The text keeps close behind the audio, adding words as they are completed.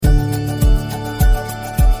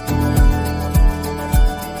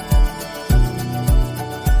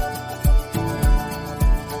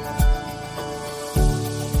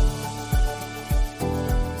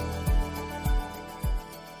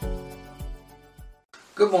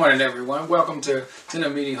Good morning, everyone. Welcome to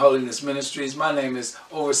Tent Meeting Holiness Ministries. My name is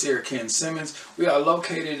Overseer Ken Simmons. We are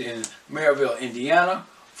located in Maryville, Indiana,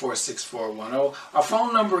 46410. Our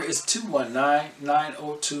phone number is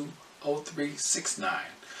 219-902-0369.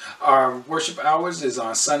 Our worship hours is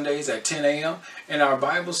on Sundays at 10 a.m. and our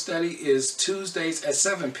Bible study is Tuesdays at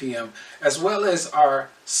 7 p.m. as well as our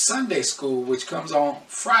Sunday school, which comes on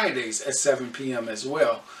Fridays at 7 p.m. as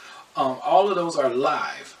well. All of those are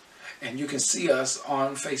live, and you can see us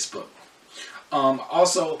on Facebook.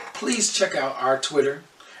 Also, please check out our Twitter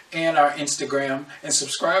and our Instagram and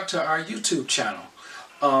subscribe to our YouTube channel.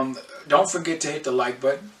 Don't forget to hit the like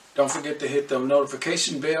button. Don't forget to hit the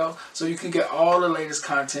notification bell so you can get all the latest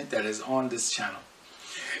content that is on this channel.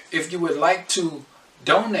 If you would like to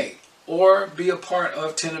donate or be a part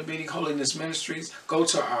of Tent Meeting Holiness Ministries, go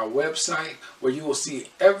to our website where you will see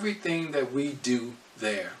everything that we do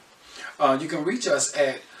there. You can reach us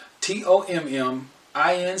at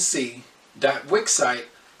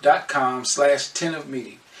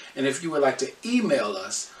tomminc.wixsite.com/tentofmeeting. And if you would like to email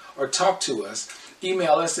us or talk to us,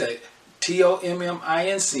 email us at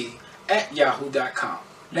tomminc@yahoo.com.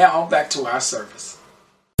 Now back to our service.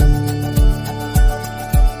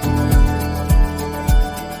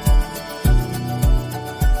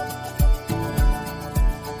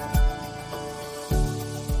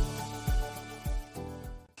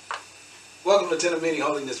 Welcome to Tent Meeting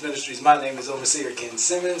Holiness Ministries. My name is Overseer Ken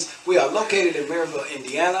Simmons. We are located in Maryville,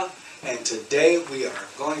 Indiana, and today we are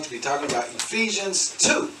going to be talking about Ephesians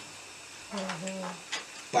 2.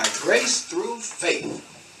 By grace through faith.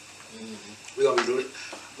 We're going to be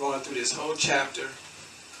going through this whole chapter,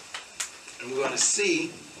 and we're going to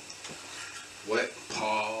see what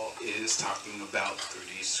Paul is talking about through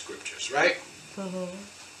these scriptures, right?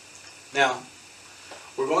 Now,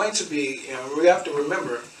 we're going to be, we have to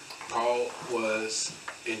remember, Paul was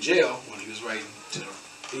in jail when he was writing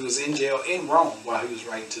he was in jail in Rome while he was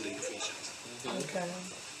writing to the Ephesians. Okay.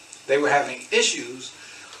 They were having issues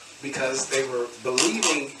because they were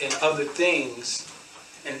believing in other things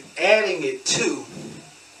and adding it to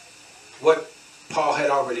what Paul had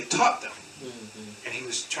already taught them. And he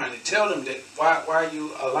was trying to tell them that why are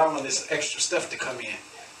you allowing this extra stuff to come in?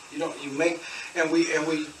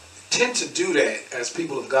 We tend to do that as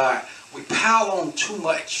people of God. We pile on too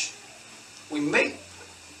much. We make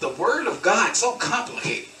the word of God so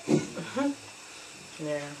complicated.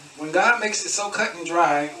 Yeah. When God makes it so cut and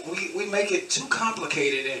dry, we make it too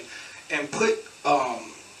complicated and put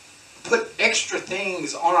extra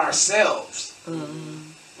things on ourselves.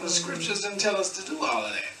 The scriptures didn't tell us to do all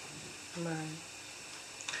of that. Right.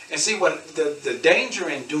 And see, what the danger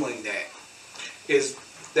in doing that is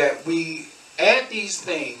that we add these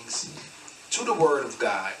things to the Word of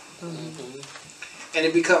God, and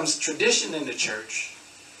it becomes tradition in the church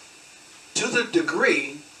to the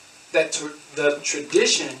degree that the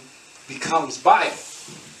tradition becomes Bible.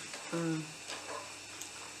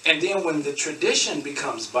 And then when the tradition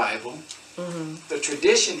becomes Bible, the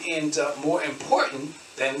tradition ends up more important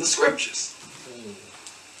than the scriptures.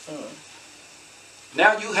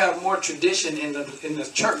 Now you have more tradition in the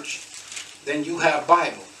church than you have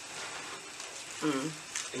Bible.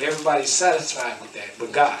 And everybody's satisfied with that,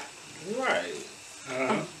 but God. Right.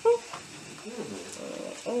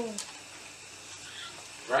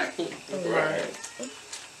 Right? Right.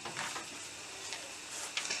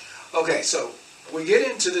 Okay, so we get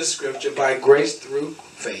into this scripture by grace through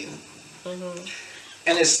faith.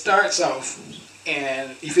 And it starts off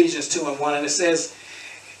in Ephesians 2:1, and it says,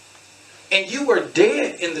 "And you were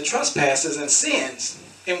dead in the trespasses and sins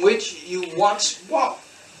in which you once walked."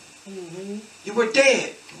 You were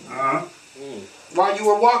dead while you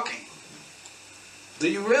were walking. Do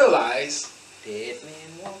you realize Dead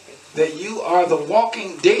man walking. that you are the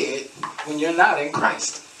walking dead when you're not in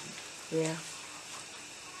Christ? Yeah.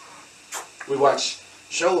 We watch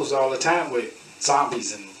shows all the time with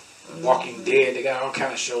zombies and Walking Dead. They got all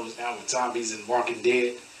kind of shows now with zombies and Walking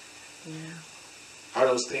Dead. Yeah. Are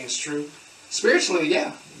those things true? Spiritually,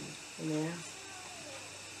 yeah. Yeah.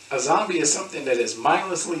 A zombie is something that is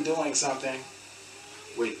mindlessly doing something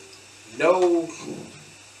with no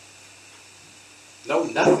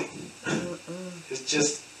nothing. It's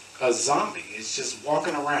just a zombie. It's just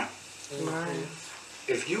walking around. Right.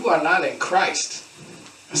 If you are not in Christ,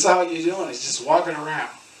 that's all you're doing is just walking around.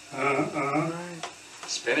 Right.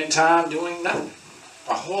 Spending time doing nothing.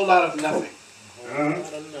 A whole lot of nothing. A whole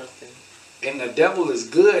lot of nothing. And the devil is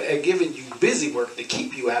good at giving you busy work to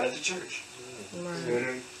keep you out of the church.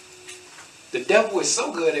 Right. The devil is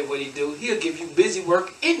so good at what he do, he'll give you busy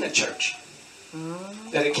work in the church.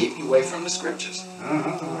 That'll keep you away from the scriptures.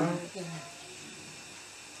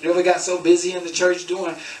 You ever got so busy in the church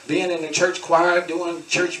being in the church choir, doing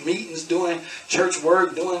church meetings, doing church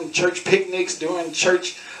work, doing church picnics, doing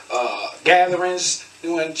church gatherings,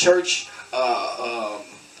 doing church,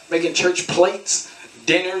 making church plates,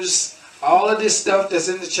 dinners, all of this stuff that's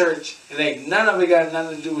in the church, and ain't none of it got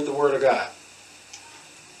nothing to do with the Word of God.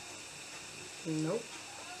 Nope.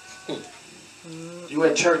 You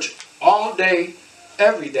at church all day,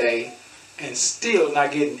 every day, and still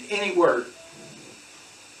not getting any word.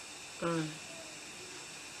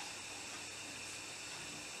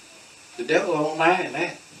 The devil won't mind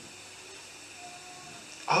that.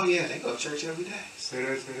 Oh yeah, they go to church every day. Say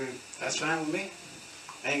that, say that. That's fine with me.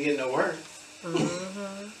 I ain't getting no word.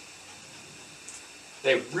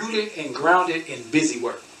 They're rooted and grounded in busy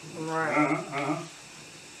work. Right.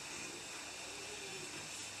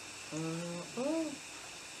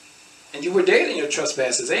 And you were dead in your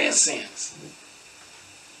trespasses and sins.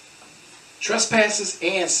 Trespasses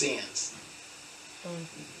and sins.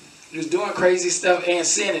 You was doing crazy stuff and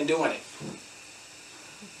sinning doing it.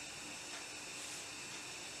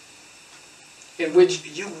 In which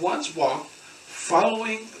you once walked,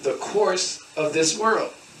 following the course of this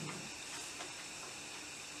world.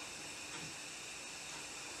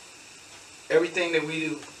 Everything that we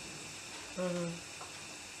do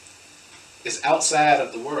is outside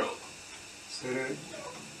of the world. Say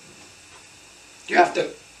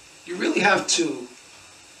that. You really have to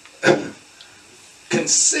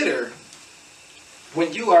consider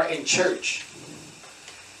when you are in church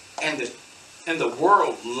and the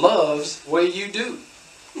world loves what you do.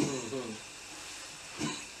 You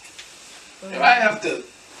might have to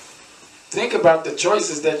think about the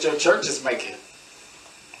choices that your church is making.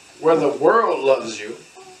 Where the world loves you.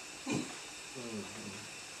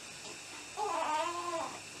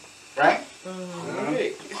 Right?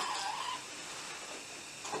 Right.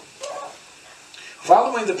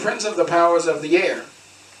 Following the prince of the powers of the air,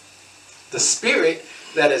 the spirit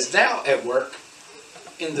that is now at work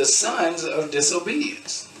in the sons of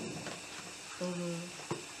disobedience.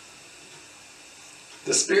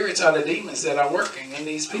 The spirits are the demons that are working in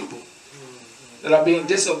these people that are being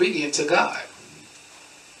disobedient to God.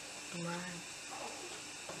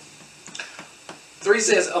 3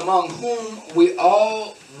 says, among whom we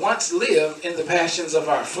all once lived in the passions of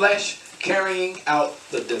our flesh, carrying out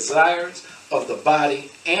the desires of the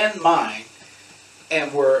body and mind,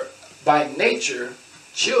 and were by nature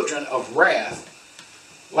children of wrath,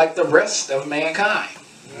 like the rest of mankind.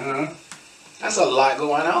 That's a lot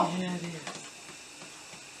going on. Yeah, it is.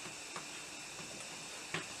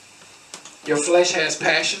 Your flesh has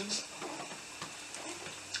passions,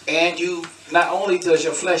 and you, not only does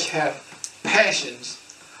your flesh have passions,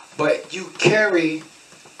 but you carry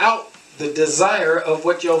out the desire of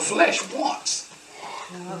what your flesh wants.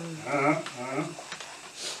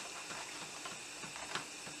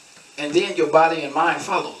 And then your body and mind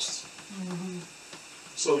follows.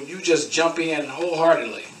 So you just jump in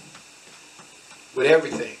wholeheartedly with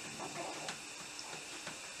everything.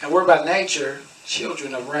 And we're by nature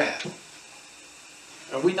children of wrath.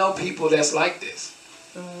 And we know people that's like this.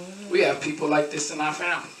 We have people like this in our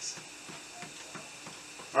families.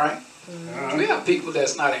 Right? We have people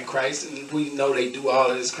that's not in Christ, and we know they do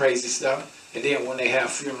all of this crazy stuff. And then when they have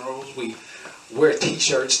funerals, we wear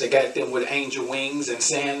t-shirts that got them with angel wings and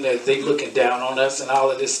saying that they looking down on us and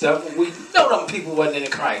all of this stuff. And we know them people wasn't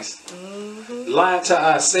in Christ. Lying to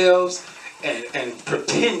ourselves and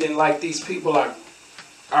pretending like these people are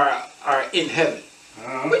in heaven.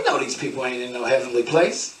 We know these people ain't in no heavenly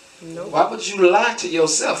place. Nope. Why would you lie to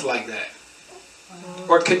yourself like that?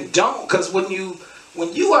 Or condone? Because when you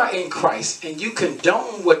are in Christ and you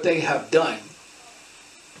condone what they have done,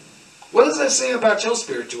 what does that say about your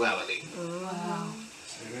spirituality? Wow.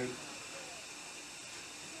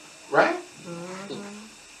 Right?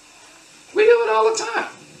 We do it all the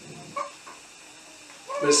time.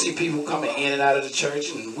 We see people coming in and out of the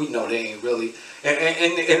church, and we know they ain't really.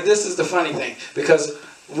 And this is the funny thing, because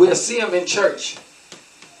we'll see them in church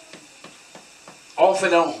off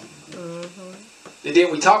and on. And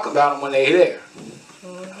then we talk about them when they're there.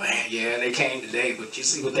 Man, yeah, they came today, but you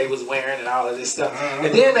see what they was wearing and all of this stuff.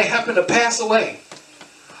 And then they happen to pass away.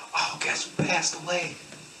 Oh, guess who passed away?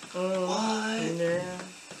 What? Yeah.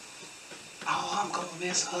 Oh, I'm gonna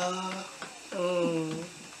miss her.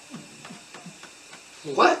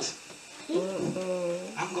 What?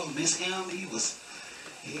 I'm gonna miss him. He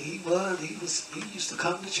used to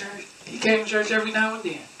come to church. He came to church every now and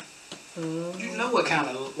then. You know what kind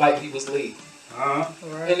of life he was leading.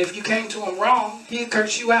 Right. And if you came to him wrong, he'd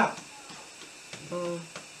curse you out.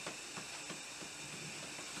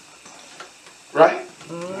 Right?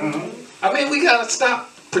 I mean, we gotta stop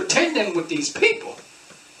pretending with these people.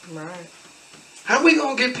 Right. How we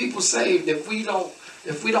gonna get people saved if we don't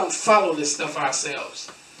follow this stuff ourselves?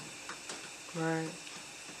 Right.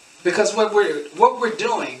 Because what we're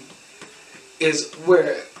doing is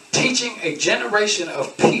we're teaching a generation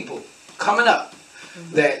of people coming up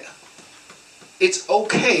that it's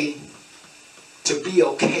okay to be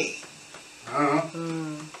okay. Uh-huh.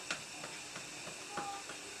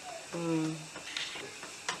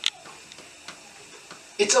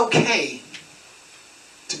 It's okay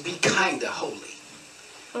to be kind of holy.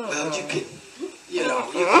 Well, you can,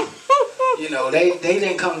 they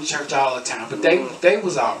didn't come to church all the time, but they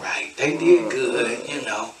was all right. They did good,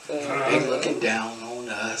 They looking down on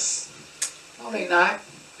us. No, they not.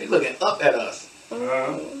 They looking up at us.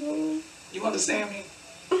 You understand me?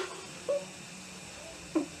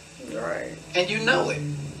 Right. And you know it.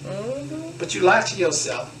 But you lie to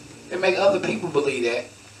yourself and make other people believe that.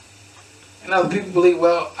 And other people believe,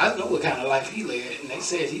 well, I know what kind of life he led. And they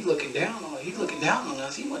said he's looking down on us.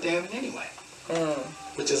 He went to heaven anyway.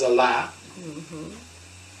 Which is a lie.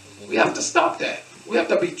 We have to stop that. We have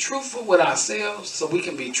to be truthful with ourselves so we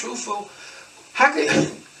can be truthful. How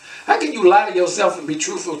can you lie to yourself and be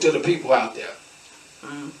truthful to the people out there?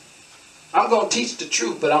 I'm going to teach the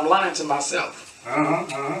truth, but I'm lying to myself.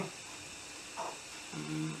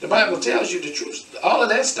 The Bible tells you the truth. All of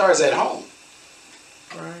that starts at home.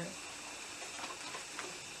 Right.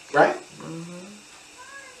 Right?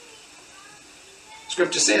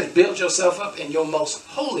 Scripture says, build yourself up in your most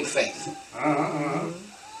holy faith. I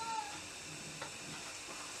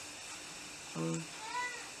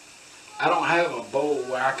don't have a bowl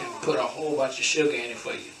where I can put a whole bunch of sugar in it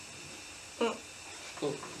for you.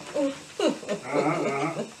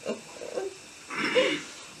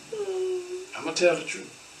 I'm going to tell the truth.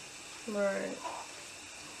 Right.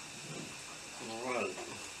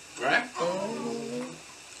 Right?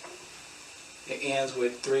 It ends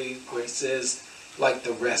with 3 where it says, like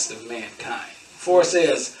the rest of mankind. 4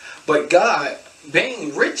 says, but God,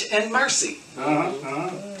 being rich in mercy.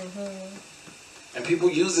 And people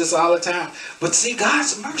use this all the time. But see,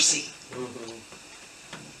 God's mercy.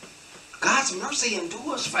 God's mercy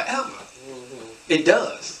endures forever. It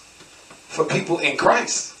does. For people in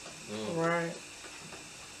Christ. Right.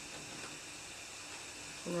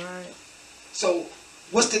 Right. So,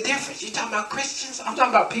 what's the difference? You talking about Christians? I'm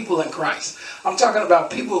talking about people in Christ. I'm talking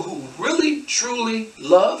about people who really, truly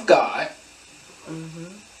love God.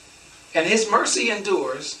 And His mercy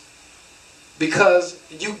endures because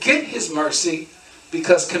you get His mercy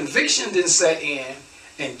because conviction didn't set in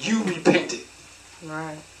and you repented.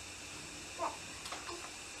 Right.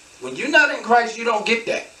 When you're not in Christ, you don't get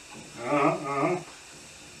that.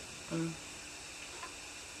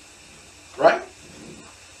 Right?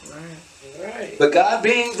 Right. But God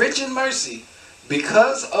being rich in mercy,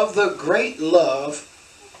 because of the great love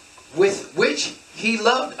with which He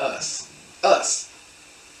loved us,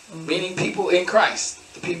 meaning people in Christ,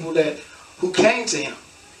 the people who came to Him.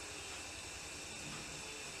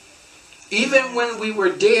 Even when we were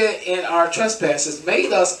dead in our trespasses,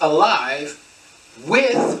 made us alive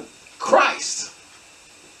with Christ.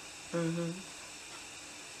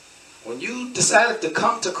 When you decided to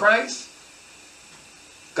come to Christ,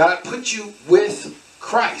 God put you with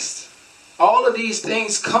Christ. All of these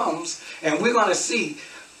things comes, and we're going to see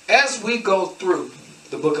as we go through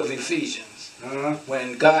the book of Ephesians,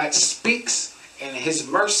 when God speaks and His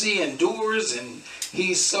mercy endures and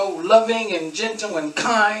He's so loving and gentle and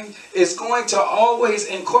kind, it's going to always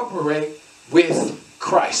incorporate with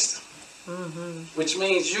Christ. Which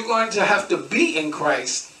means you're going to have to be in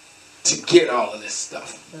Christ to get all of this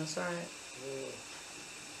stuff. That's right.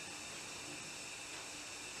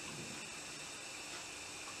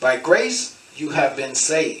 By grace, you have been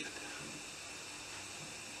saved.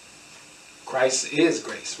 Christ is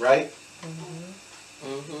grace, right?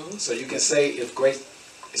 So you can say if grace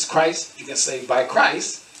is Christ, you can say by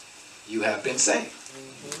Christ, you have been saved.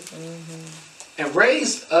 And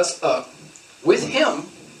raised us up with Him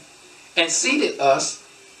and seated us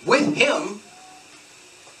with Him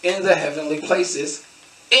in the heavenly places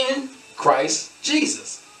in Christ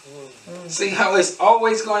Jesus. See how it's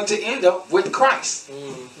always going to end up with Christ.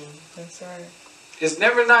 That's right. It's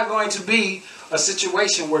never not going to be a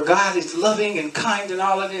situation where God is loving and kind and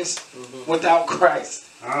all of this without Christ.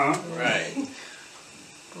 Right.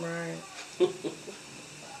 Right.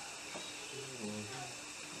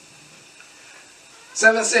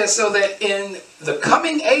 7 says, so that in the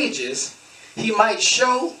coming ages He might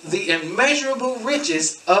show the immeasurable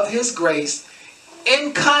riches of His grace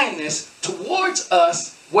in kindness towards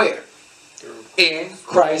us, where? In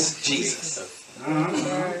Christ Jesus.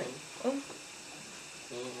 Right.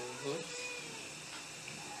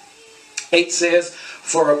 8 says,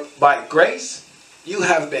 for by grace you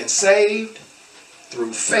have been saved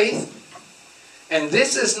through faith, and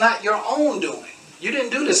this is not your own doing. You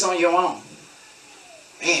didn't do this on your own.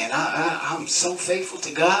 Man, I'm so faithful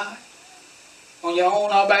to God. On your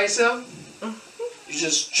own all by yourself? You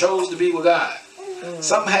just chose to be with God.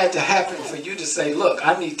 Something had to happen for you to say, look,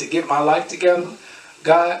 I need to get my life together.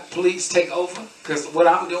 God, please take over, because what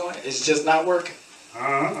I'm doing is just not working.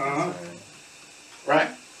 Right?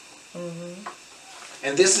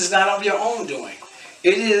 And this is not of your own doing.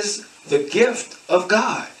 It is the gift of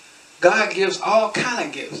God. God gives all kind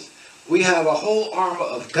of gifts. We have a whole armor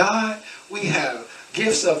of God. We have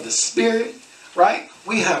gifts of the Spirit, right?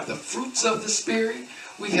 We have the fruits of the Spirit.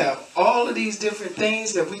 We have all of these different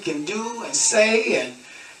things that we can do and say, and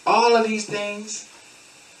all of these things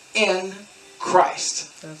in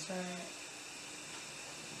Christ. That's right.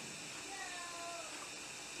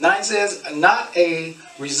 9 says, not a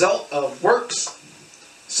result of works,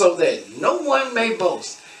 so that no one may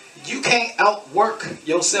boast. You can't outwork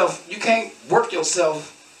yourself. You can't work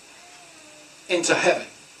yourself into heaven.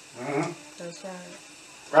 That's right.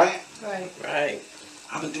 Right? Right. Right.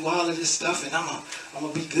 I'm going to do all of this stuff, and I'm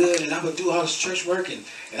gonna be good, and I'm going to do all this church work, and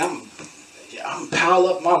I'm going to pile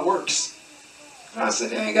up my works. I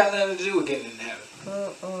said, it ain't got nothing to do with getting in heaven.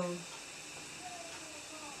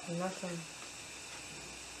 Nothing.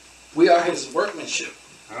 We are his workmanship,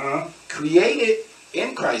 created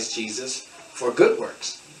in Christ Jesus for good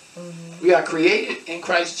works. We are created in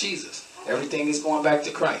Christ Jesus. Everything is going back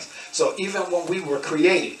to Christ. So even when we were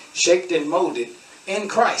created, shaped and molded in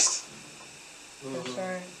Christ, That's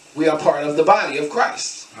right. we are part of the body of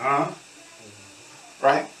Christ.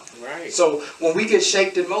 Right? Right. So when we get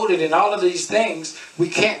shaped and molded in all of these things, we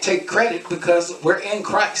can't take credit because we're in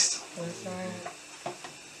Christ. That's right.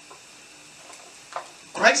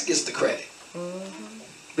 Christ gets the credit.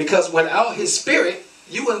 Because without his Spirit,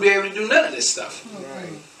 you wouldn't be able to do none of this stuff.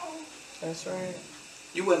 Right. That's right.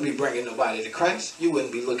 You wouldn't be bringing nobody to Christ. You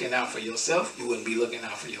wouldn't be looking out for yourself. You wouldn't be looking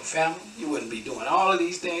out for your family. You wouldn't be doing all of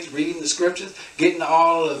these things, reading the scriptures, getting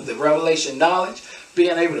all of the revelation knowledge,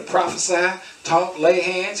 being able to prophesy, talk, lay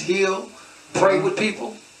hands, heal, pray with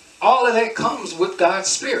people. All of that comes with God's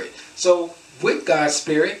Spirit. So with God's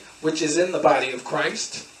Spirit, which is in the body of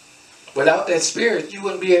Christ, without that Spirit, you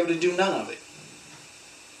wouldn't be able to do none of it.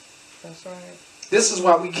 That's right. This is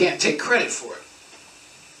why we can't take credit for it.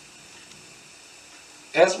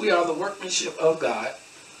 As we are the workmanship of God,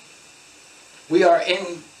 we are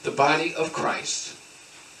in the body of Christ.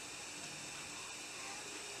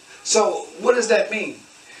 So what does that mean?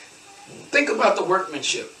 Think about the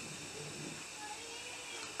workmanship.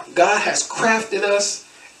 God has crafted us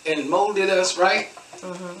and molded us, right?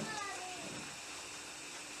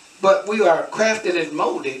 But we are crafted and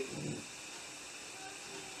molded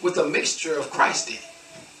with a mixture of Christ in it.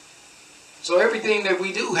 So everything that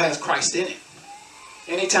we do has Christ in it.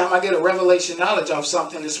 Anytime I get a revelation knowledge of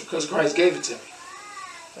something, it's because Christ gave it to me.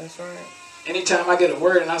 That's right. Anytime I get a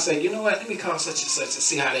word and I say, you know what, let me call such and such and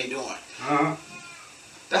see how they doing.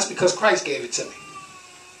 That's because Christ gave it to me.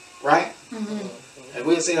 Right? And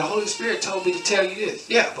we'll say, the Holy Spirit told me to tell you this.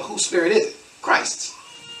 Yeah, but whose Spirit is it? Christ's.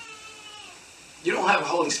 You don't have a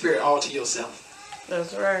Holy Spirit all to yourself.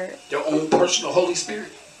 That's right. Your own personal Holy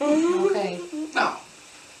Spirit. Okay. No.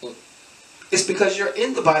 It's because you're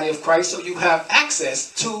in the body of Christ, so you have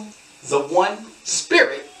access to the one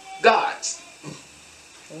Spirit, God's.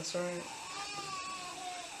 That's right.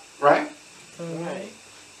 Right? Right.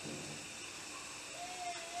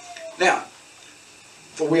 Now,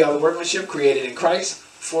 for we are the workmanship created in Christ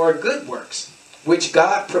for good works, which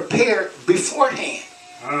God prepared beforehand.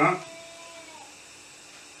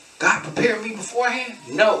 God prepared me beforehand?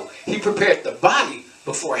 No, he prepared the body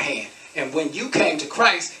beforehand. And when you came to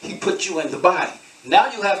Christ, he put you in the body.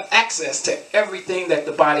 Now you have access to everything that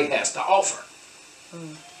the body has to offer.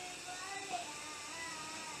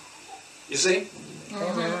 You see?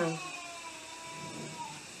 Amen.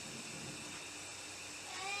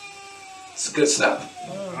 It's good stuff.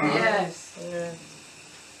 Yes. Yeah.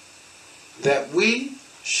 That we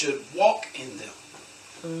should walk in them.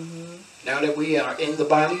 Now that we are in the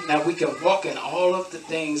body, now we can walk in all of the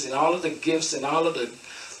things and all of the gifts and all of the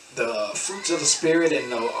fruits of the Spirit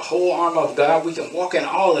and the whole armor of God. We can walk in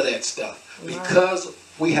all of that stuff because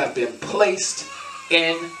we have been placed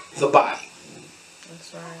in the body.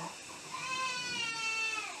 That's right.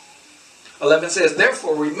 11 says,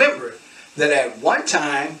 therefore remember that at one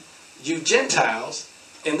time you Gentiles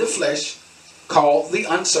in the flesh called the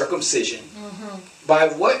uncircumcision by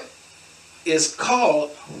what is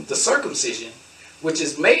called the circumcision, which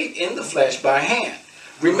is made in the flesh by hand,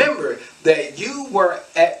 Remember that you were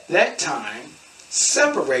at that time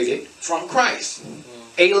separated from Christ,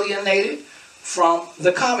 alienated from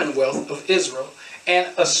the commonwealth of Israel, and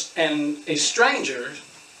a stranger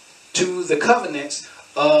to the covenants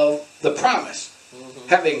of the promise,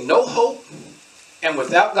 having no hope and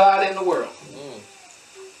without God in the world.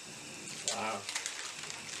 Wow.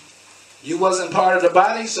 You wasn't part of the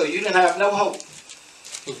body, so you didn't have no hope.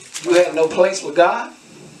 You had no place with God,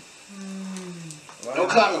 no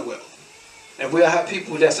commonwealth. And we'll have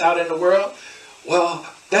people that's out in the world. Well,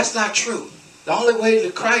 that's not true. The only way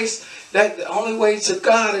to Christ, the only way to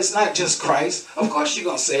God is not just Christ. Of course you're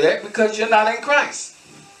going to say that because you're not in Christ.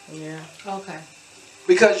 Yeah. Okay.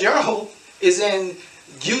 Because your hope is in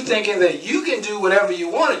you thinking that you can do whatever you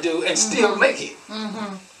want to do and still make it.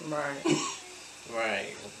 Mm-hmm. Right.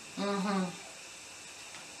 Right. Mm-hmm.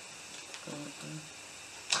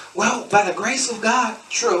 Well, by the grace of God,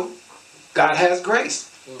 true, God has grace,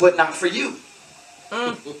 but not for you.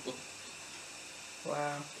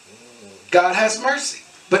 Wow. God has mercy,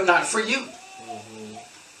 but not for you.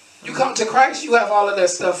 You come to Christ, you have all of that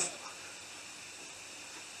stuff.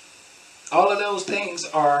 All of those things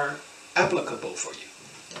are applicable for you.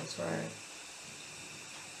 That's right.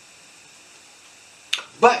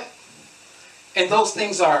 But, and those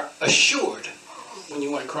things are assured when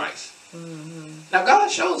you're in Christ. Now, God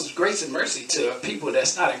shows grace and mercy to people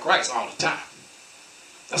that's not in Christ all the time.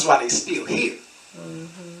 That's why they still here.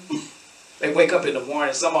 They wake up in the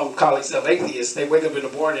morning, some of them call themselves atheists, they wake up in the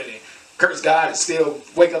morning and curse God and still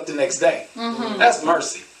wake up the next day. That's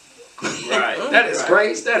mercy. Right. That is right.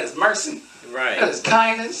 grace, that is mercy, that Right. is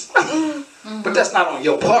kindness. But that's not on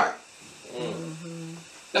your part.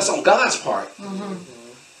 That's on God's part.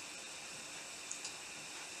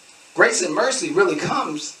 Grace and mercy really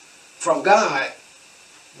comes from God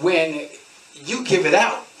when you give it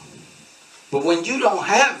out. But when you don't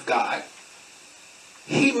have God,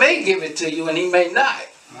 He may give it to you and He may not.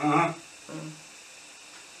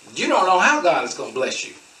 You don't know how God is going to bless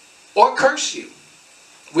you or curse you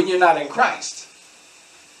when you're not in Christ.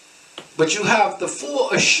 But you have the full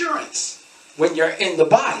assurance when you're in the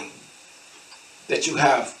body that you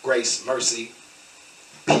have grace, mercy,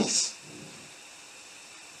 peace.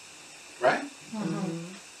 Right?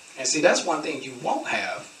 And see, that's one thing you won't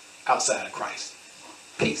have outside of Christ.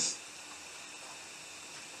 Peace.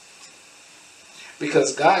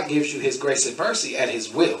 Because God gives you His grace and mercy at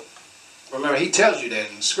His will. Remember, He tells you that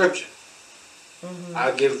in the Scripture.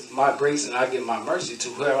 I give my grace and I give my mercy to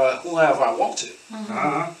whoever I want to.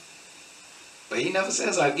 But He never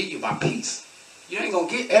says I give you my peace. You ain't going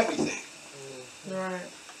to get everything. Right.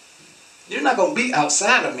 You're not going to be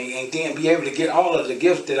outside of me and then be able to get all of the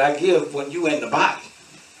gifts that I give when you in the body.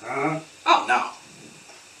 Oh, no.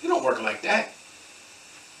 You don't work like that.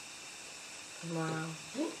 Wow.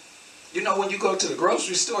 You know, when you go to the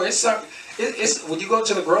grocery store, it's when you go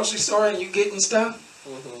to the grocery store and you getting stuff,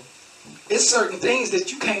 it's certain things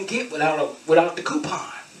that you can't get without the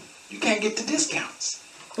coupon. You can't get the discounts.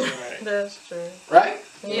 Right. That's true. Right?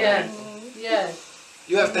 Yes. Yes.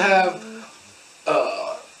 You have to have,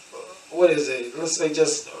 what is it? Let's say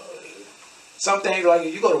just something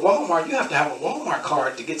like you go to Walmart, you have to have a Walmart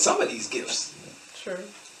card to get some of these gifts. True.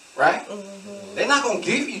 Right? They're not going to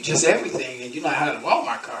give you just everything and you not have a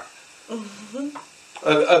Walmart card.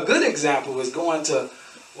 A good example is going to,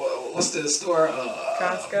 what's the store?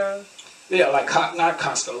 Costco. Yeah, like not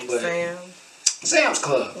Costco, but Sam's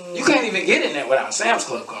Club. You can't even get in there without a Sam's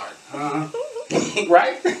Club card.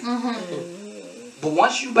 Right? But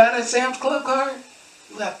once you buy that Sam's Club card,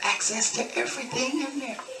 you have access to everything in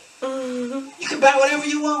there. You can buy whatever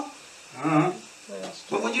you want.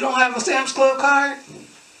 But when you don't have a Sam's Club card,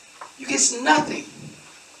 you get nothing.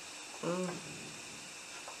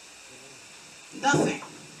 Nothing.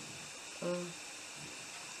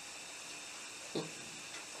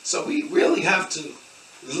 So we really have to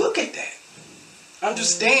look at that.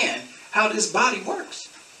 Understand how this body works.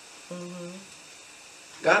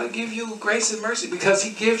 God will give you grace and mercy because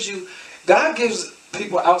God gives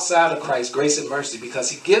people outside of Christ grace and mercy because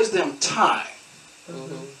He gives them time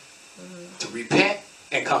to repent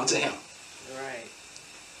and come to Him. Right.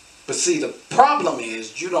 But see, the problem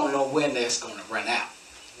is you don't know when that's going to run out.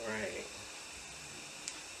 Right.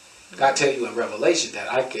 God tell you in Revelation that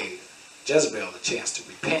I gave Jezebel a chance to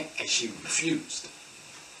repent and she refused.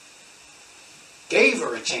 Gave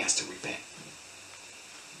her a chance to repent.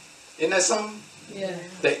 Isn't that something? Yeah.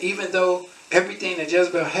 That even though everything that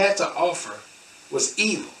Jezebel had to offer was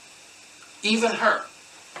evil, even her,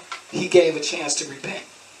 He gave a chance to repent.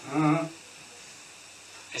 And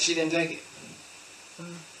she didn't take it.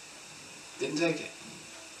 Didn't take it.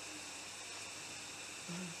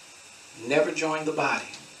 never joined the body.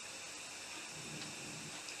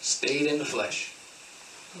 Stayed in the flesh.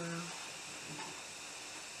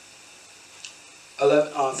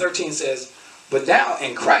 Wow. 13 says, but now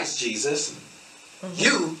in Christ Jesus,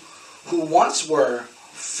 you who once were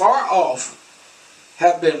far off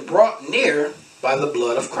have been brought near by the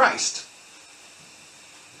blood of Christ.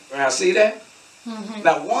 Now see that?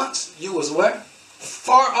 Now once you was where?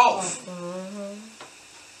 Far off.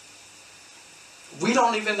 We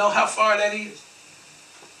don't even know how far that is.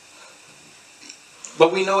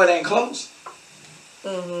 But we know it ain't close.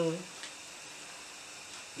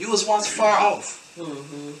 You was once far off.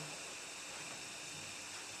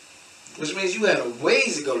 Which means you had a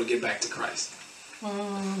ways to go to get back to Christ. Wow.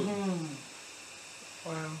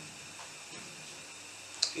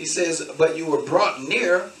 He says, but you were brought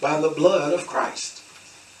near by the blood of Christ.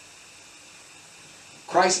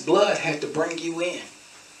 Christ's blood had to bring you in.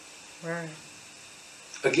 Right.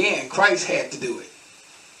 Again, Christ had to do it.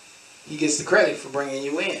 He gets the credit for bringing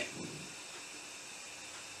you in.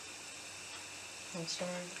 That's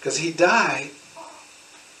right. Because he died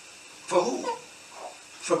for who?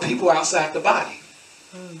 For people outside the body.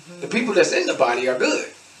 The people that's in the body are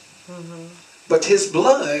good. But his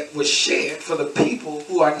blood was shed for the people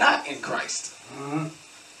who are not in Christ.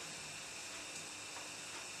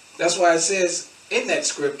 That's why it says in that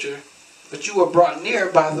scripture, but you were brought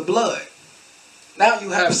near by the blood. Now you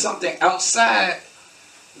have something outside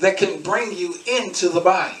that can bring you into the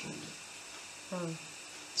body.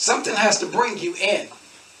 Something has to bring you in.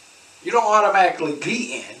 You don't automatically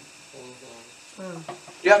be in.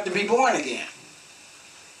 You have to be born again.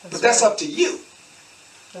 But that's up to you.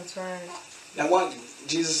 That's right. Now, what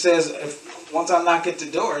Jesus says, once I knock at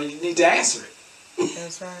the door, you need to answer it.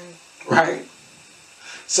 That's right. Right?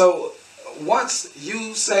 So, once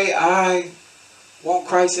you say, I want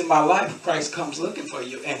Christ in my life, Christ comes looking for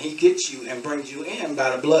you, and he gets you and brings you in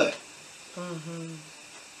by the blood.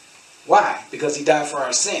 Why? Because he died for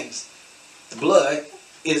our sins. The blood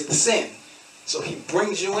is the sin. So he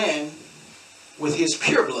brings you in with his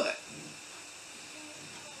pure blood.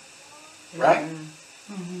 Right?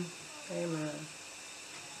 Amen.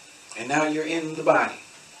 And now you're in the body.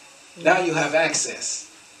 Now you have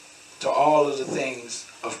access to all of the things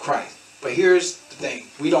of Christ. But here's the thing.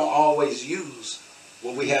 We don't always use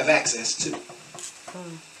what we have access to.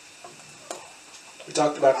 We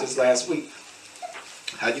talked about this last week.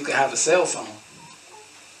 How you can have a cell phone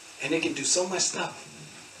and it can do so much stuff.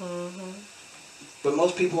 But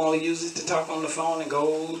most people only use it to talk on the phone and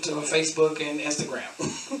go to Facebook and Instagram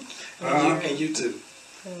and YouTube.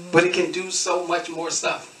 But it can do so much more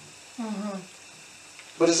stuff.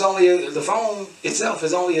 But it's only, the phone itself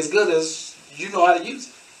is only as good as you know how to use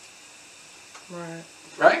it. Right.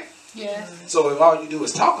 Right? Yes. So if all you do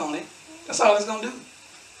is talk on it, that's all it's going to do.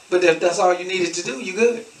 But if that's all you needed to do, you're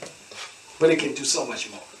good. But it can do so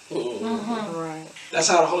much more. Right. That's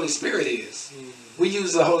how the Holy Spirit is. We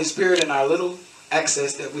use the Holy Spirit in our little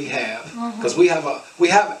access that we have. Because we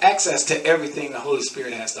have access to everything the Holy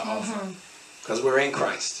Spirit has to offer. Because we're in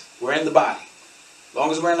Christ. We're in the body. As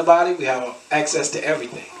long as we're in the body, we have access to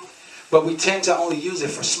everything. But we tend to only use it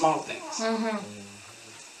for small things.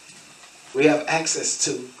 We have access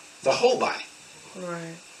to the whole body.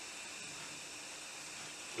 Right.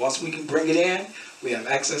 Once we can bring it in, we have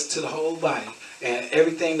access to the whole body and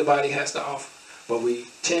everything the body has to offer. But we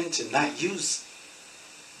tend to not use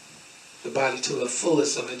the body to the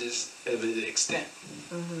fullest of its extent.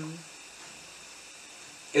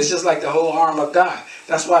 It's just like the whole armor of God.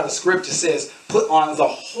 That's why the scripture says, put on the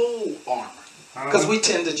whole armor. Because we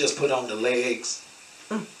tend to just put on the legs,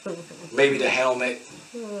 maybe the helmet,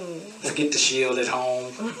 forget the shield at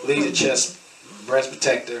home, leave the chest, breast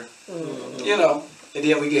protector, you know. And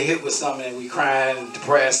then we get hit with something and we crying and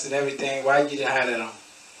depressed and everything. Why you didn't have that on?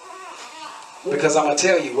 Because I'm going to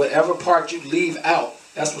tell you, whatever part you leave out,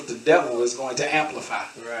 that's what the devil is going to amplify.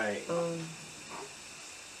 Right.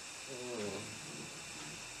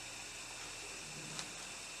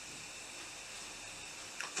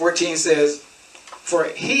 14 says, for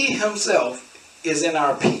he himself is in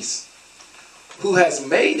our peace, who has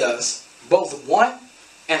made us both one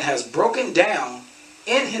and has broken down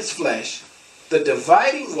in his flesh the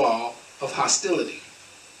dividing wall of hostility.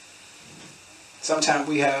 Sometimes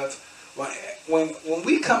we have, when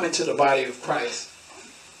we come into the body of Christ,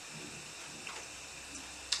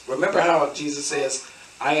 remember how Jesus says,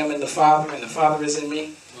 I am in the Father and the Father is in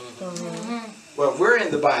me? Well, we're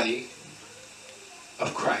in the body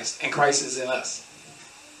of Christ and Christ is in us.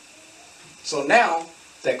 So now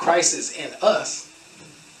that Christ is in us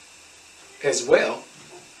as well,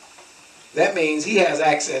 that means he has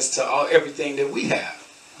access to everything that we have.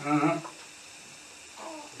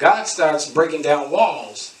 God starts breaking down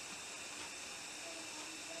walls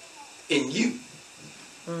in you,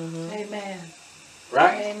 Amen.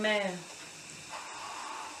 right? Amen.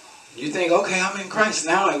 You think, okay, I'm in Christ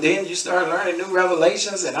now, and then you start learning new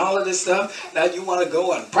revelations and all of this stuff. Now you want to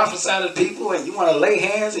go and prophesy to people, and you want to lay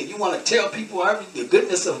hands, and you want to tell people the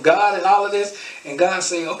goodness of God and all of this. And God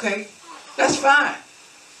say, okay, that's fine.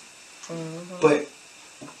 But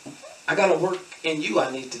I got to work in you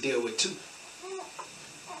I need to deal with too.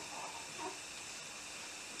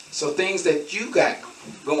 So things that you got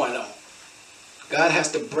going on, God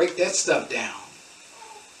has to break that stuff down.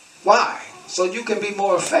 Why? So you can be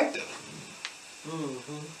more effective.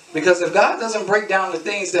 Because if God doesn't break down the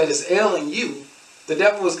things that is ailing you, the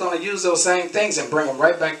devil is going to use those same things and bring them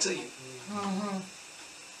right back to you.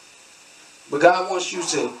 But God wants you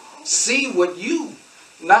to see what you,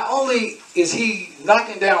 not only is he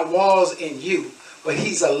knocking down walls in you, but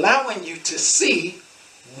he's allowing you to see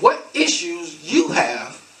what issues you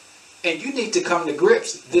have, and you need to come to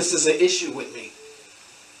grips. This is an issue with me.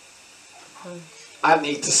 I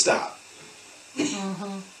need to stop.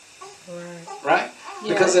 Right? Yeah.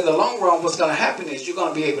 Because in the long run, what's going to happen is you're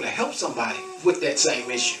going to be able to help somebody with that same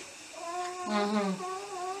issue.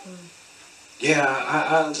 Yeah,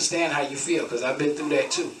 I understand how you feel because I've been through that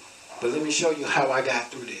too. But let me show you how I got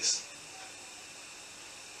through this.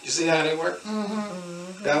 You see how they work?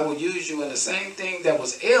 God will use you in the same thing that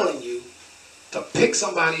was ailing you to pick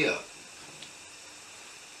somebody up.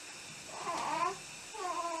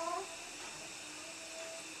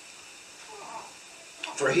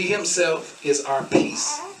 For he himself is our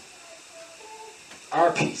peace.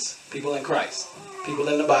 Our peace. People in Christ. People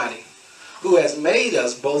in the body. Who has made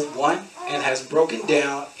us both one and has broken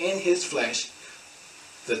down in his flesh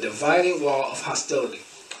the dividing wall of hostility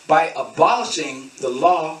by abolishing the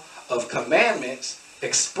law of commandments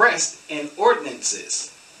expressed in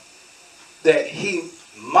ordinances, that he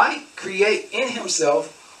might create in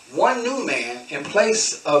himself one new man in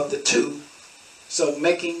place of the two, so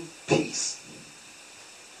making peace.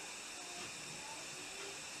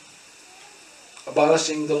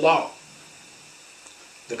 Abolishing the law,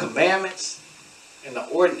 the commandments, and the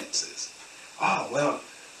ordinances. Oh, well,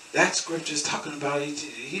 that scripture is talking about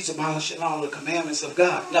he's abolishing all the commandments of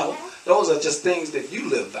God. No, those are just things that you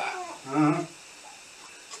live by.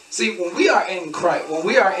 See, when we are in Christ, when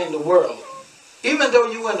we are in the world, even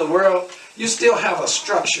though you're in the world, you still have a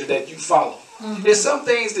structure that you follow. There's some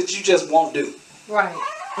things that you just won't do. Right.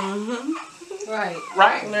 Right.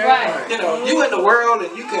 Right? Right. You know, you in the world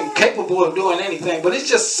and you can capable of doing anything, but it's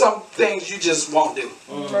just some things you just won't do.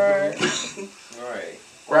 Right. Right.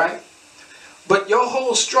 Right? But your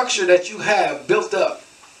whole structure that you have built up,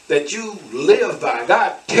 that you live by,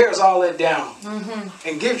 God tears all that down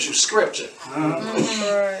and gives you scripture.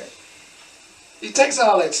 Right. He takes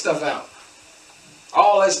all that stuff out.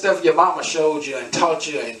 All that stuff your mama showed you and taught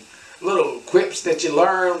you, and little quips that you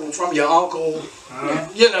learned from your uncle.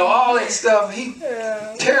 You know, all that stuff. He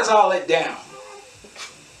tears all that down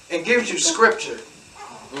and gives you scripture.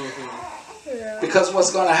 Because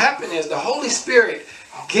what's going to happen is the Holy Spirit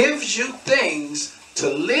gives you things to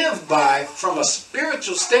live by from a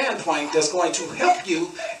spiritual standpoint that's going to help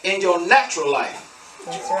you in your natural life.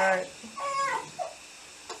 That's right.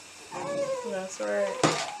 That's right.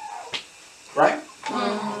 Right?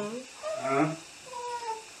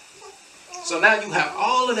 So now you have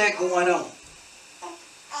all of that going on.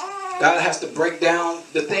 God has to break down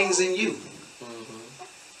the things in you.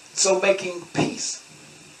 So making peace.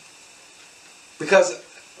 Because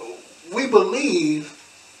we believe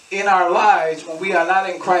in our lives when we are not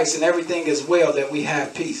in Christ and everything is well that we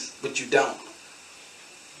have peace, but you don't.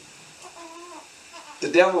 The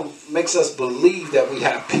devil makes us believe that we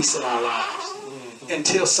have peace in our lives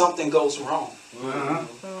until something goes wrong. Right.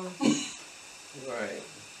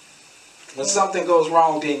 When something goes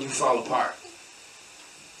wrong, then you fall apart.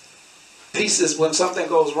 Peace is when something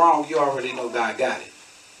goes wrong, you already know God got it.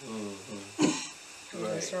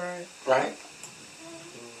 That's right. Right?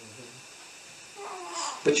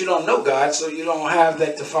 But you don't know God, so you don't have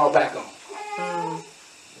that to fall back on.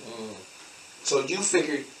 So you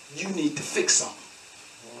figure you need to fix something.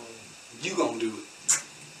 You gonna do it.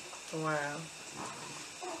 Wow.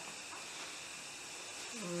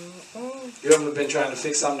 You ever been trying to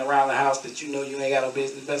fix something around the house that you know you ain't got no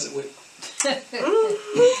business messing with?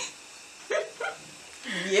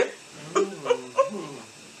 Yep.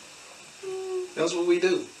 That's what we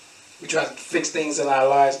do. We try to fix things in our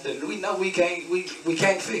lives that we know we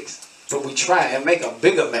can't fix. But we try and make a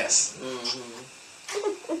bigger mess.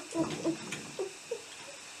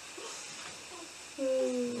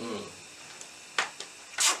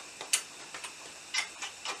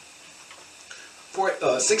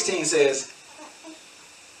 16 says,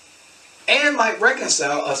 and might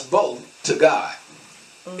reconcile us both to God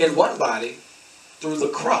in one body through the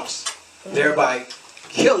cross, thereby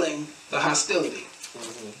killing the hostility.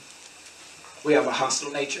 We have a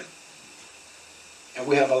hostile nature, and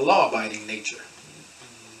we have a law-abiding nature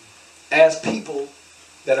as people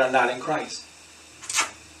that are not in Christ.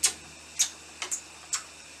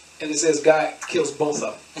 And it says God kills both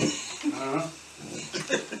of them.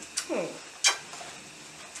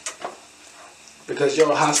 Because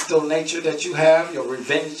your hostile nature that you have, your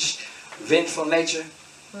vengeful nature,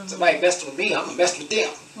 somebody messed with me, I'm going to mess with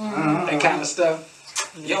them. That kind of stuff.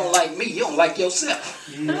 You don't like me, you don't like yourself.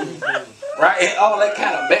 Right? And all that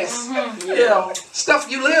kind of mess. You know, stuff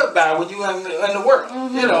you live by when you're in the world.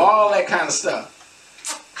 You know, all that kind of stuff.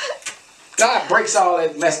 God breaks all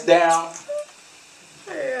that mess down.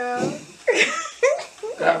 Yeah.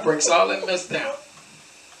 God breaks all that mess down.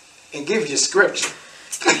 And gives you scripture.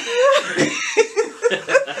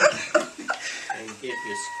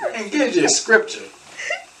 And gives you scripture.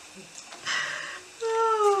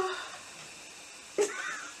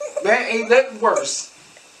 Man, ain't nothing worse.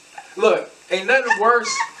 Look, ain't nothing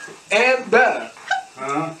worse and better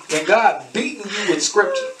than God beating you with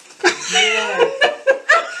scripture.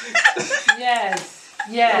 Yes.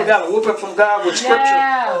 You Yes. got a whooping from God with scripture.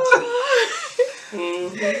 Yeah.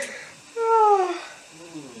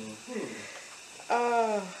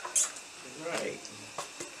 Right.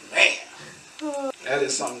 Man, that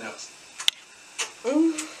is something else.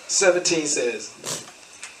 17 says,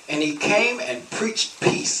 and he came and preached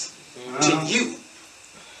peace to you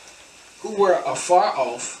who were afar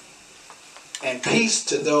off, and peace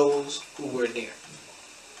to those who were near.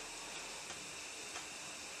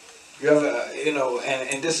 You ever, you know,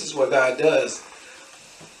 and this is what God does.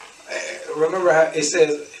 Remember how it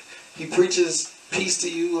says he preaches peace to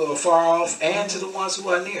you who are far off and to the ones who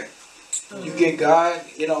are near. You get God,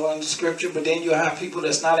 you know, in the scripture, but then you have people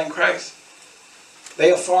that's not in Christ.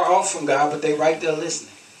 They are far off from God, but they right there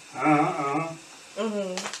listening.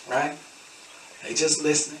 Right? They just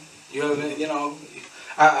listening. You know,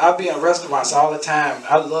 I'll be in restaurants all the time.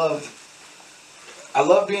 I love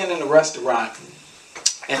being in a restaurant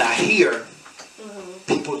and I hear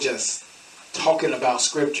people just talking about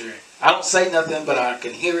scripture. I don't say nothing, but I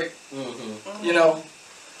can hear it. You know,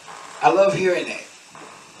 I love hearing that.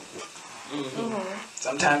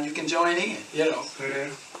 Sometimes you can join in, you know.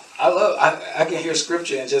 I can hear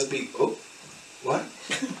scripture and just be, oh, what?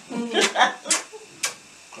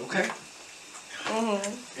 Okay.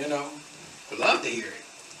 You know, I love to hear it.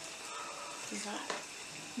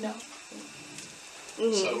 No.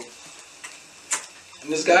 So,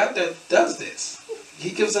 and this God that does this, he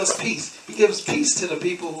gives us peace. He gives peace to the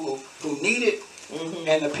people who need it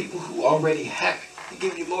and the people who already have it. He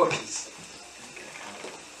gives you more peace.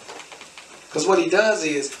 Because what he does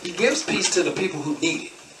is, he gives peace to the people who need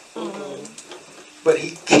it. But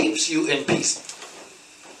he keeps you in peace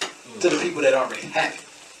to the people that already have it.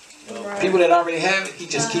 People that already have it, he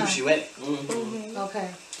just keeps you in it. Okay.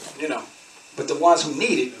 You know. But the ones who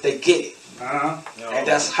need it, they get it. And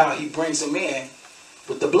that's how he brings them in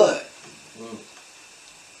with the blood.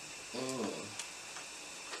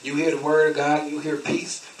 You hear the word of God, you hear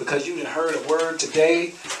peace, because you done heard a word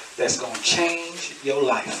today that's going to change your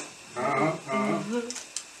life.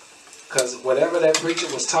 Because whatever that preacher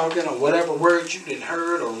was talking, or whatever word you done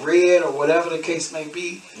heard or read, or whatever the case may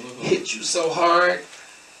be, hit you so hard,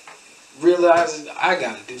 realizing I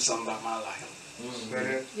got to do something about my life.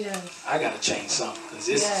 Yes. I got to change something, because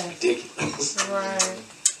this is ridiculous. Right.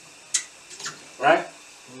 Right?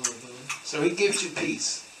 So he gives you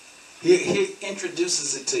peace. He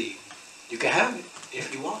introduces it to you. You can have it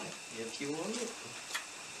if you want it. If you want it.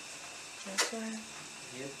 That's right.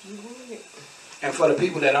 If you want it. And for the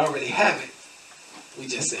people that already have it, we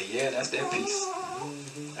just say, yeah, that's that peace.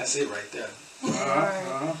 That's it right there.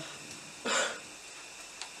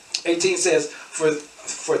 18 says,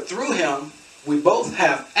 for through him we both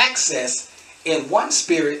have access in one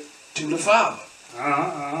spirit to the Father.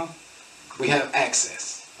 We have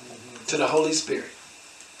access to the Holy Spirit.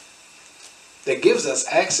 That gives us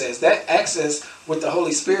access. That access with the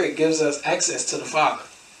Holy Spirit gives us access to the Father.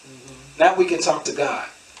 Now we can talk to God.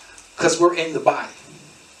 Because we're in the body.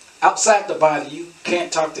 Outside the body, you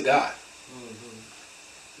can't talk to God.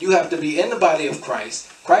 You have to be in the body of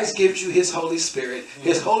Christ. Christ gives you his Holy Spirit.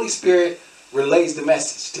 His Holy Spirit relays the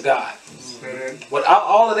message to God. Without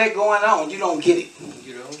all of that going on, you don't get it.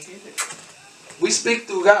 You don't get it. We speak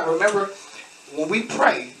through God. Remember, when we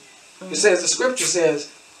pray, it says, the scripture says,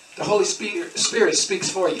 the Holy Spirit speaks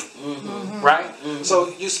for you. Right? So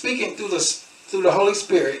you're speaking through the Holy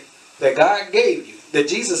Spirit that God gave you, that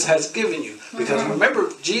Jesus has given you. Because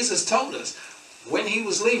remember, Jesus told us when he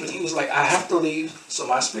was leaving, he was like, I have to leave so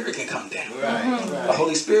my spirit can come down. Right, The right.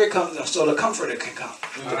 Holy Spirit comes so the Comforter can come.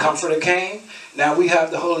 The Comforter came. Now we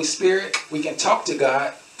have the Holy Spirit. We can talk to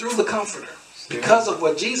God through the Comforter because of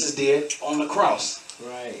what Jesus did on the cross.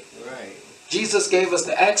 Right, right. Jesus gave us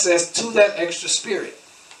the access to that extra spirit.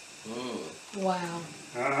 Wow.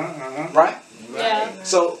 Right? Yeah.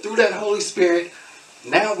 So through that Holy Spirit,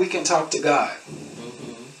 now we can talk to God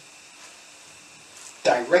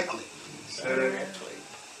directly Directly.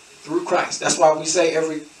 through Christ. That's why we say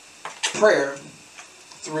every prayer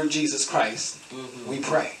through Jesus Christ, we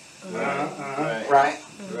pray. Right, Right?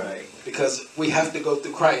 right. Because we have to go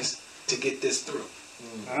through Christ to get this through.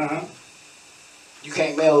 You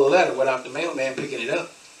can't mail a letter without the mailman picking it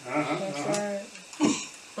up. That's right.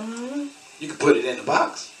 You can put it in the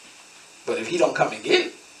box, but if he don't come and get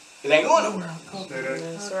it, it ain't going nowhere.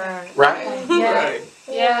 That's right. Right? Yeah. Right,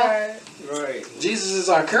 Yeah. right. Jesus is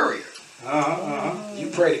our courier. You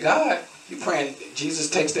pray to God, you praying. Jesus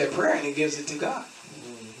takes that prayer and he gives it to God.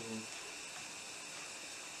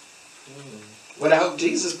 Without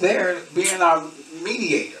Jesus there being our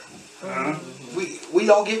mediator, we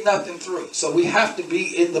don't get nothing through. So we have to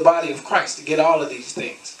be in the body of Christ to get all of these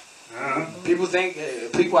things. People think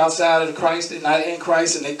people outside of Christ, they're not in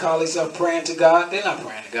Christ, and they call themselves praying to God. They're not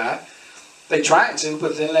praying to God. They're trying to,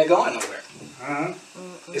 but then they're going nowhere.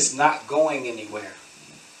 It's not going anywhere.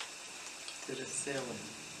 To the ceiling.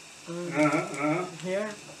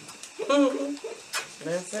 Yeah.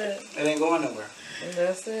 That's it. It ain't going nowhere.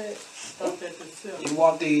 That's it. Stop at the ceiling. You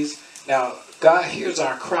want these. Now, God hears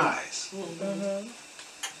our cries,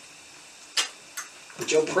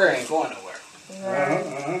 but your prayer ain't going nowhere.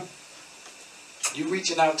 Right. You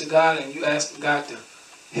reaching out to God and you asking God to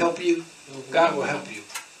help you, God will help you.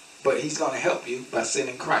 But he's going to help you by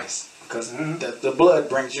sending Christ. Because the blood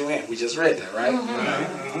brings you in. We just read that, right?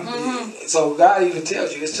 So God even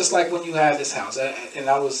tells you, it's just like when you have this house. And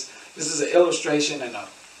this is an illustration and a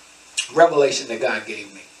revelation that God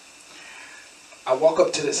gave me. I walk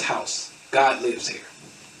up to this house. God lives here.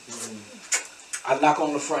 I knock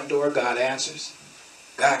on the front door. God answers.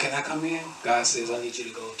 God, can I come in? God says, I need you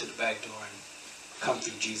to go to the back door and come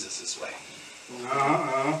through Jesus' way.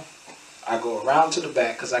 I go around to the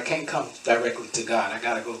back because I can't come directly to God. I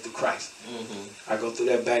got to go through Christ. I go through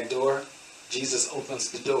that back door. Jesus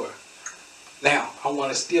opens the door. Now, I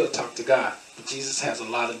want to still talk to God. But Jesus has a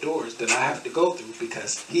lot of doors that I have to go through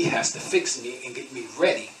because he has to fix me and get me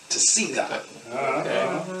ready to see God.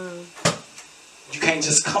 You can't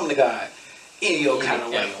just come to God any old kind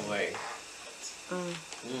of way.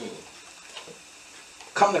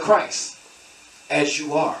 Come to Christ as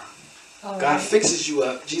you are. God fixes you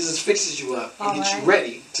up. Jesus fixes you up and gets you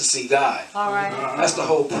ready to see God. All right. That's the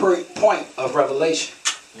whole point of Revelation.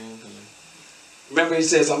 Remember he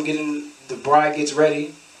says, I'm getting, the bride gets ready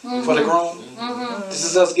for the groom. This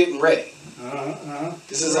is us getting ready.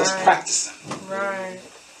 This is us practicing. Right.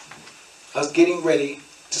 Us getting ready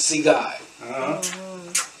to see God.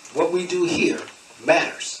 What we do here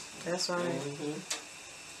matters. That's right.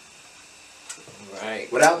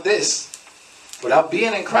 Right. Without this, without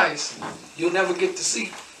being in Christ, you'll never get to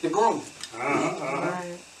see the groom.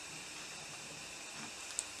 Right.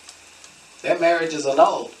 That marriage is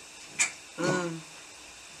annulled. Wow.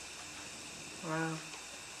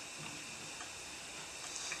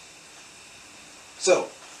 So,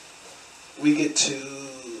 we get to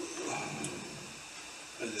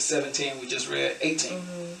 17 we just read, 18.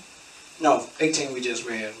 No, 18 we just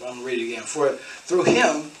read. I'm going to read it again. For through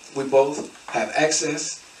him we both have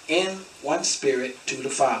access in one spirit to the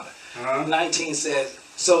Father. 19 says,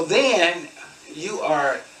 so then you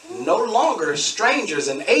are no longer strangers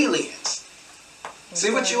and aliens.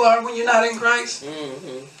 See what you are when you're not in Christ?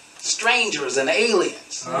 Strangers and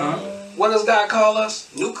aliens. What does God call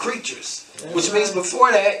us? New creatures. Which means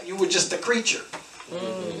before that, you were just a creature.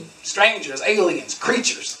 Strangers, aliens,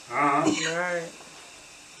 creatures. Right.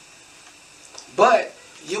 But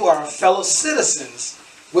you are fellow citizens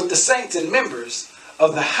with the saints and members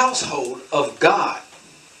of the household of God.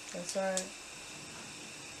 That's right.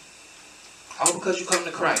 All because you come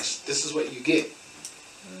to Christ. This is what you get.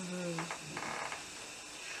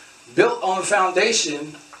 Built on the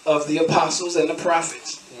foundation of the apostles and the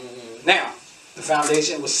prophets. Now, the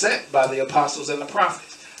foundation was set by the apostles and the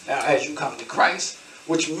prophets. Now, as you come to Christ,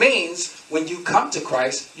 which means when you come to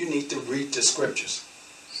Christ, you need to read the scriptures.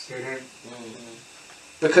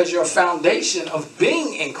 Because your foundation of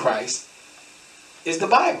being in Christ is the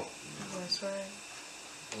Bible. That's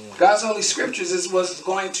right. God's Holy Scriptures is what's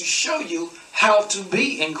going to show you how to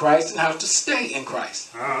be in Christ and how to stay in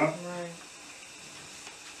Christ. Right.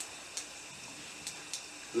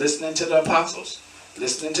 Listening to the apostles,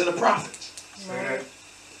 listening to the prophets. Right.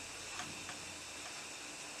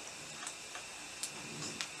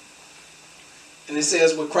 And it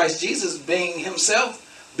says with Christ Jesus being himself,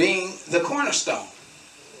 being the cornerstone.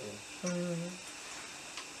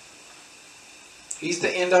 He's the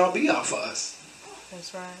end all be all for us.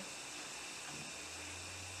 That's right.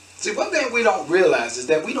 See, one thing we don't realize is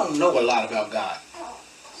that we don't know a lot about God.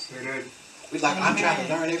 Say that. We're like, I'm trying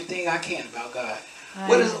to learn everything I can about God.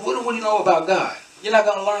 What do you know about God? You're not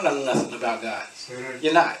going to learn nothing about God. Say that.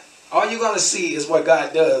 You're not. All you're going to see is what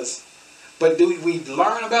God does. But do we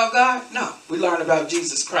learn about God? No. We learn about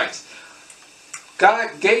Jesus Christ.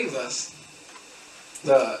 God gave us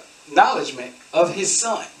the acknowledgement of his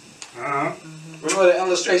son. Remember the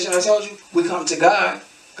illustration I told you? We come to God.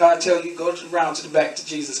 God tells you, go around to the back to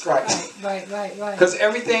Jesus Christ. Right. Because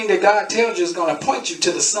everything that God tells you is going to point you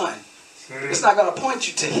to the son. Say that. It's not going to point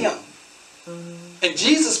you to him. And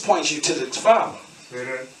Jesus points you to the Father. Say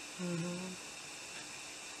that.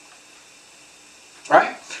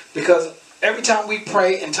 Right? Because every time we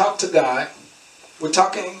pray and talk to God, we're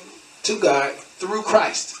talking to God through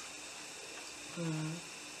Christ.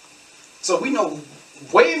 So we know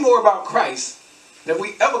way more about Christ than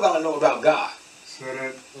we ever going to know about God. Say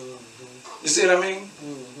that. You see what I mean?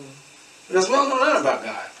 Because we don't know nothing about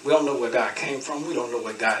God. We don't know where God came from. We don't know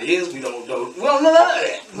what God is. We don't know none of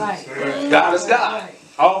that. Right. God is God. Right.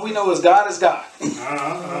 All we know is God is God.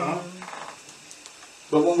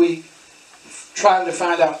 But when we try to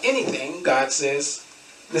find out anything, God says,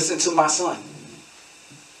 listen to my son,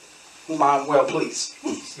 whom I am well pleased.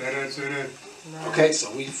 Say that. Say that. Okay,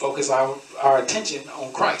 so we focus our attention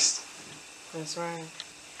on Christ. That's right.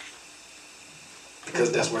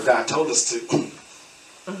 Because that's where God told us to.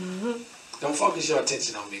 Don't focus your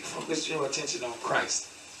attention on me. Focus your attention on Christ.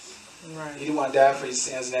 Right. He didn't want to die for your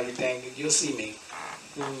sins and everything. You'll see me.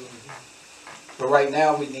 But right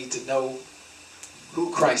now we need to know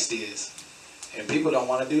who Christ is. And people don't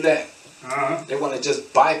want to do that. They want to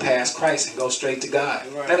just bypass Christ and go straight to God.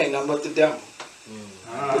 Right. That ain't nothing but the devil.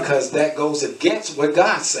 Because that goes against what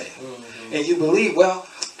God said. And you believe, well,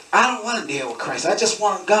 I don't want to deal with Christ. I just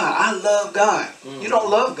want God. I love God. You don't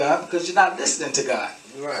love God because you're not listening to God.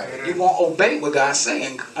 Right. You won't obey what God's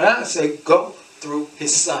saying. And I say, go through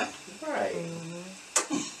his son. Right.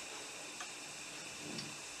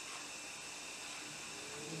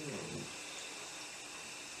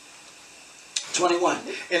 21.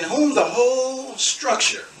 In whom the whole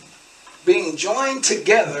structure, being joined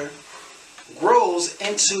together, grows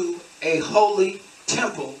into a holy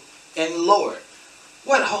temple in the Lord.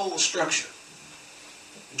 What whole structure?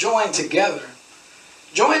 Joined together.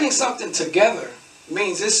 Joining something together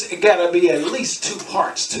means it got to be at least two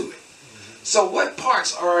parts to it. So what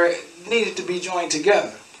parts are needed to be joined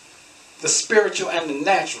together? The spiritual and the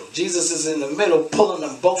natural. Jesus is in the middle pulling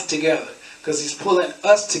them both together because he's pulling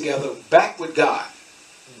us together back with God.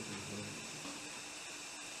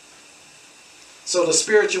 So the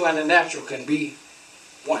spiritual and the natural can be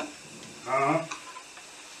one.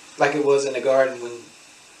 Like it was in the garden when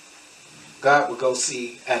God would go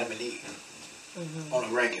see Adam and Eve on a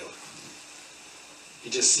regular. You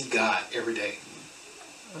just see God every day.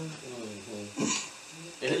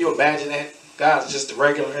 Can you imagine that? God's just a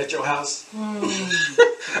regular at your house.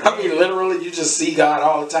 I mean, literally, you just see God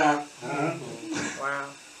all the time. Wow.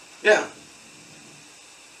 Yeah.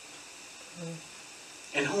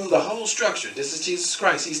 In whom the whole structure, this is Jesus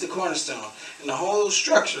Christ, he's the cornerstone, and the whole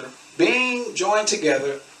structure, being joined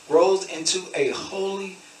together, grows into a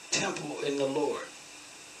holy temple in the Lord.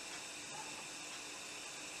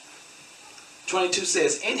 22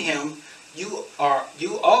 says, in him you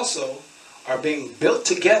also are being built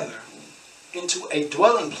together into a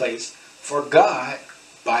dwelling place for God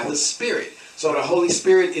by the Spirit. So the Holy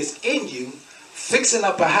Spirit is in you, fixing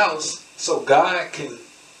up a house so God can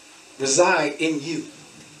reside in you.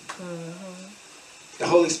 The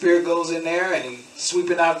Holy Spirit goes in there and he's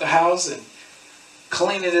sweeping out the house and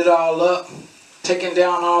cleaning it all up, taking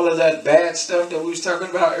down all of that bad stuff that we was talking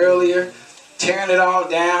about earlier, tearing it all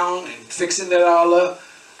down and fixing it all up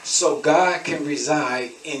so God can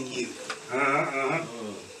reside in you.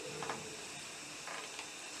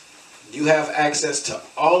 You have access to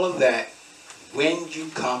all of that when you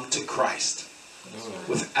come to Christ.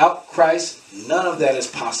 Without Christ, none of that is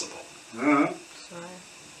possible. That's right.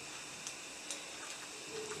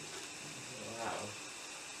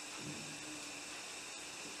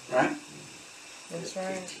 Right? That's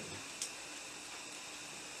right.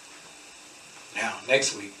 Now,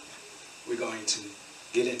 next week, we're going to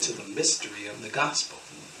get into the mystery of the gospel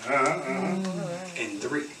in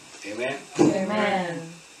 3. Amen? Amen.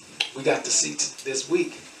 We got to see this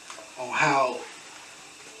week on how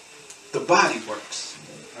the body works,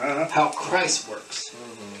 how Christ works.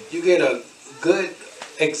 You get a good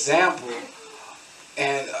example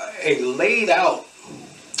and a laid out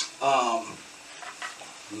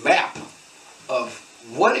map of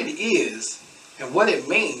what it is and what it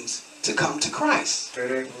means to come to Christ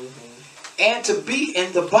and to be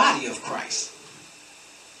in the body of Christ.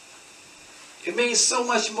 It means so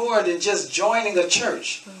much more than just joining a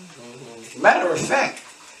church. Matter of fact,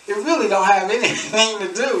 it really don't have anything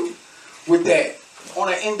to do with that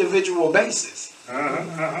on an individual basis.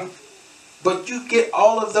 But you get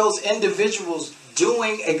all of those individuals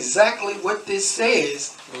doing exactly what this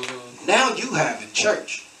says. Now you have in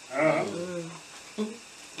church.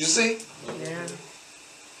 You see? Yeah.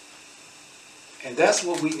 And that's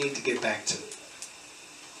what we need to get back to.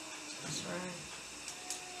 That's right.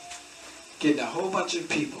 Getting a whole bunch of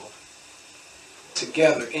people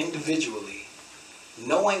together individually,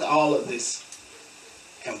 knowing all of this,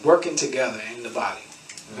 and working together in the body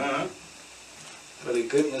for the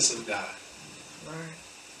goodness of God. Right.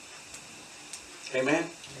 Amen?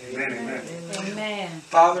 Amen, amen. Amen.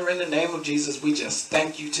 Father, in the name of Jesus, we just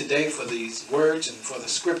thank you today for these words and for the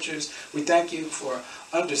scriptures. We thank you for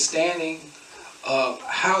understanding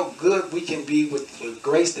how good we can be with the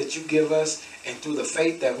grace that you give us and through the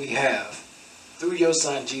faith that we have through your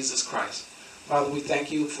Son, Jesus Christ. Father, we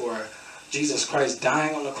thank you for Jesus Christ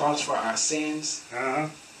dying on the cross for our sins.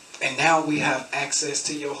 And now we have access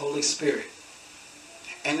to your Holy Spirit.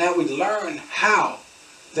 And now we learn how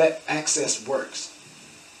that access works.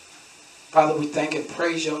 Father, we thank and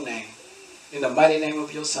praise your name. In the mighty name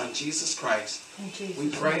of your Son, Jesus Christ, In Jesus' we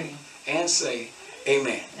pray name. and say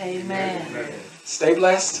amen. Amen. Stay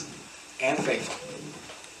blessed and faithful.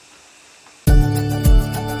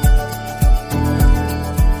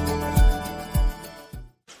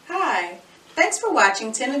 Hi, thanks for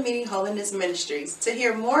watching Tent of Meeting Holiness Ministries. To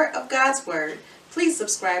hear more of God's Word, please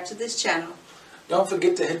subscribe to this channel. Don't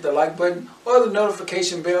forget to hit the like button or the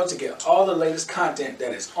notification bell to get all the latest content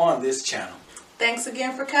that is on this channel. Thanks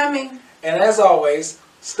again for coming. And as always,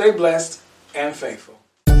 stay blessed and faithful.